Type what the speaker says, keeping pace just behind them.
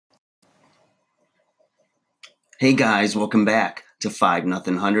Hey guys, welcome back to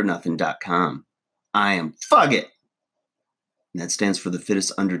 5nothing100nothing.com. I am Fugget. And that stands for the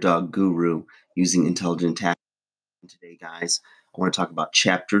fittest underdog guru using intelligent tactics. Today, guys, I want to talk about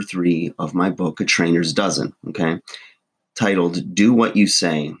chapter 3 of my book, A Trainer's Dozen, okay? Titled, Do What You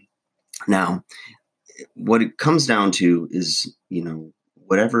Say. Now, what it comes down to is,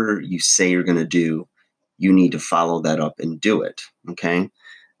 whatever you say you're going to do, you need to follow that up and do it, okay?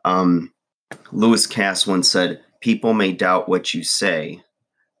 Lewis Cass once said, people may doubt what you say,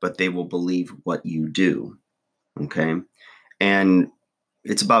 but they will believe what you do. Okay. And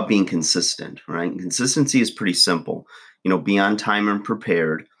it's about being consistent, right? Consistency is pretty simple. Be on time and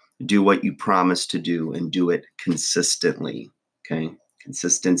prepared, do what you promise to do and do it consistently. Okay.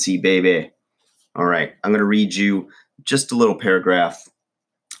 Consistency, baby. All right. I'm going to read you just a little paragraph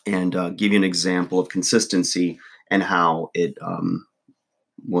and give you an example of consistency and how it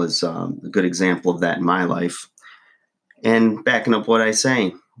was a good example of that in my life. And backing up what I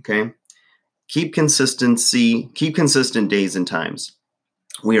say, okay? Keep consistent days and times.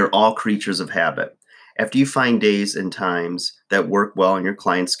 We are all creatures of habit. After you find days and times that work well in your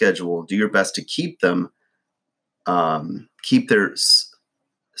client's schedule, do your best to keep them, keep their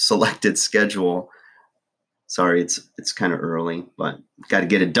selected schedule. Sorry, it's kind of early, but got to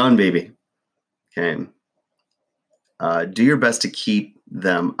get it done, baby. Okay. Do your best to keep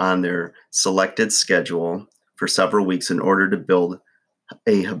them on their selected schedule for several weeks in order to build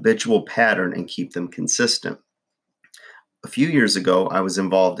a habitual pattern and keep them consistent. A few years ago, I was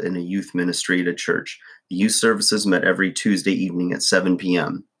involved in a youth ministry at a church. The youth services met every Tuesday evening at 7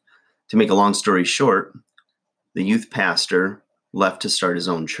 p.m. To make a long story short, the youth pastor left to start his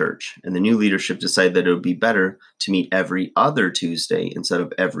own church, and the new leadership decided that it would be better to meet every other Tuesday instead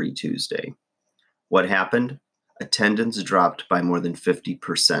of every Tuesday. What happened? Attendance dropped by more than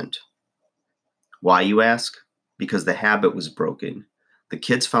 50%. Why, you ask? Because the habit was broken. The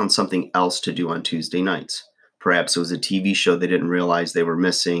kids found something else to do on Tuesday nights. Perhaps it was a TV show they didn't realize they were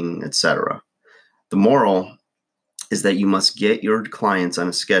missing, etc. The moral is that you must get your clients on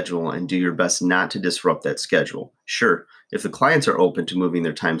a schedule and do your best not to disrupt that schedule. Sure, if the clients are open to moving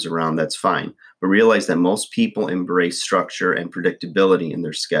their times around, that's fine. But realize that most people embrace structure and predictability in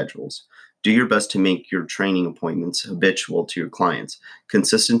their schedules. Do your best to make your training appointments habitual to your clients.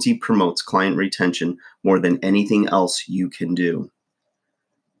 Consistency promotes client retention more than anything else you can do.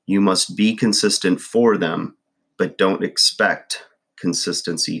 You must be consistent for them, but don't expect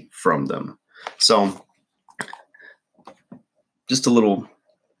consistency from them. So, just a little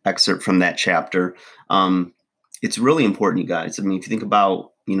excerpt from that chapter. It's really important, you guys. I mean, if you think about,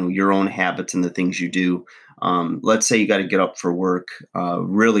 your own habits and the things you do, let's say you got to get up for work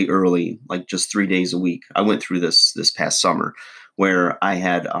really early, like just 3 days a week. I went through this past summer where I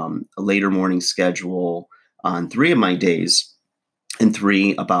had a later morning schedule on 3 of my days and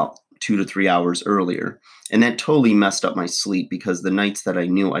 3 about 2 to 3 hours earlier. And that totally messed up my sleep because the nights that I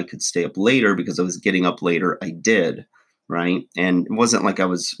knew I could stay up later because I was getting up later, I did. Right. And it wasn't like there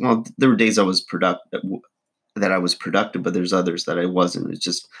were days I was productive, but there's others that I wasn't. It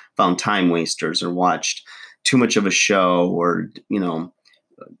just found time wasters or watched too much of a show or,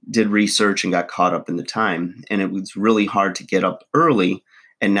 did research and got caught up in the time. And it was really hard to get up early.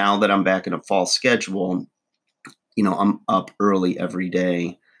 And now that I'm back in a fall schedule, I'm up early every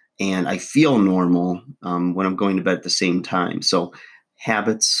day and I feel normal when I'm going to bed at the same time. So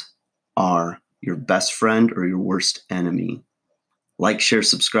habits are your best friend or your worst enemy. Like, share,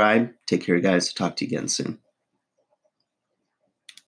 subscribe. Take care, guys. Talk to you again soon.